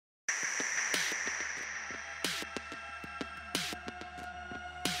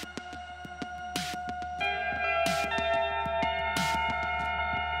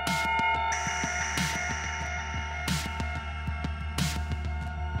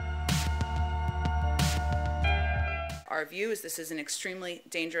Our view is this is an extremely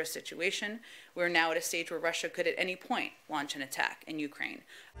dangerous situation. We're now at a stage where Russia could at any point launch an attack in Ukraine.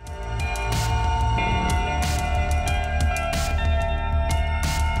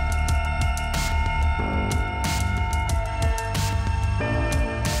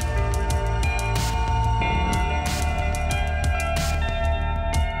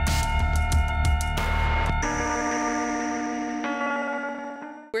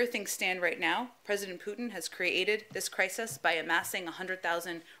 Where things stand right now, President Putin has created this crisis by amassing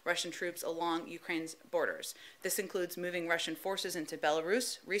 100,000 Russian troops along Ukraine's borders. This includes moving Russian forces into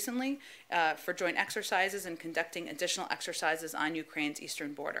Belarus recently for joint exercises and conducting additional exercises on Ukraine's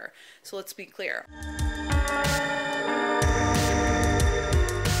eastern border. So let's be clear.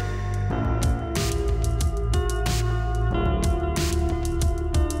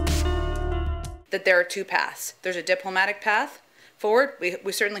 That there are two paths. There's a diplomatic path forward.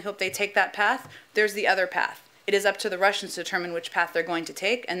 We certainly hope they take that path. There's the other path. It is up to the Russians to determine which path they're going to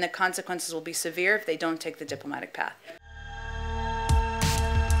take, and the consequences will be severe if they don't take the diplomatic path.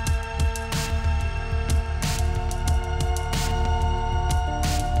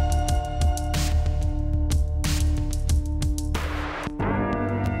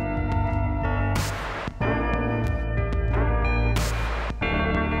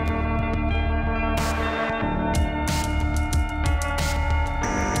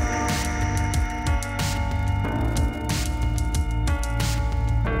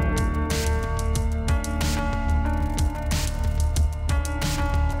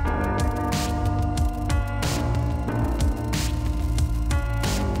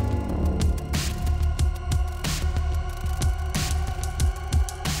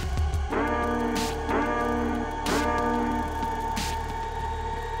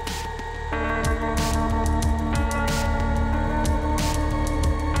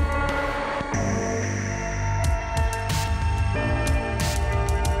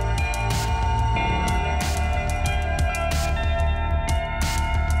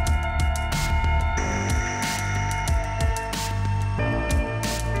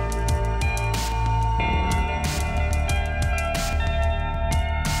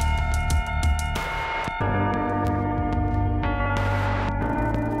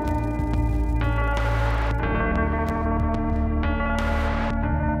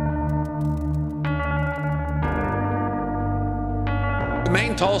 The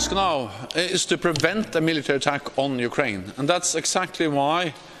main task now is to prevent a military attack on Ukraine, and that's exactly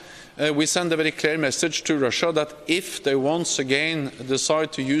why we send a very clear message to Russia that if they once again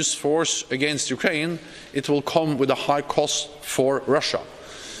decide to use force against Ukraine, it will come with a high cost for Russia.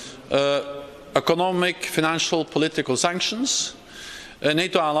 Economic, financial, political sanctions.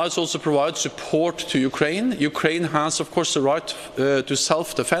 NATO allies also provide support to Ukraine. Ukraine has, of course, the right to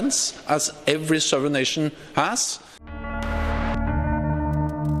self-defense, as every sovereign nation has.